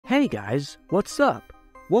Hey guys, what's up?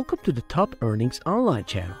 Welcome to the Top Earnings online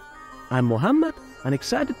channel. I'm Mohammed and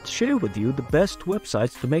excited to share with you the best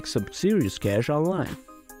websites to make some serious cash online.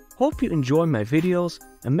 Hope you enjoy my videos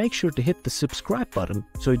and make sure to hit the subscribe button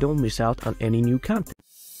so you don't miss out on any new content.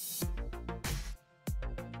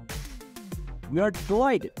 We are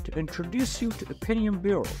delighted to introduce you to Opinion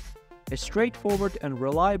Bureau, a straightforward and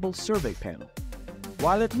reliable survey panel.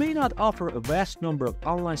 While it may not offer a vast number of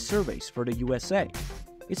online surveys for the USA,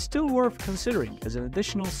 it's still worth considering as an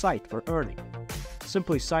additional site for earning.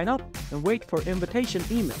 Simply sign up and wait for invitation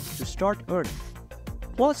emails to start earning.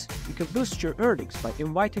 Plus, you can boost your earnings by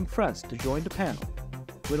inviting friends to join the panel.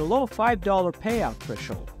 With a low $5 payout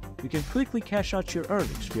threshold, you can quickly cash out your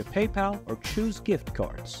earnings via PayPal or choose gift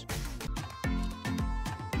cards.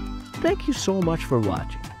 Thank you so much for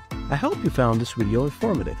watching. I hope you found this video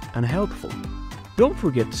informative and helpful. Don't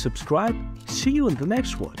forget to subscribe. See you in the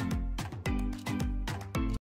next one.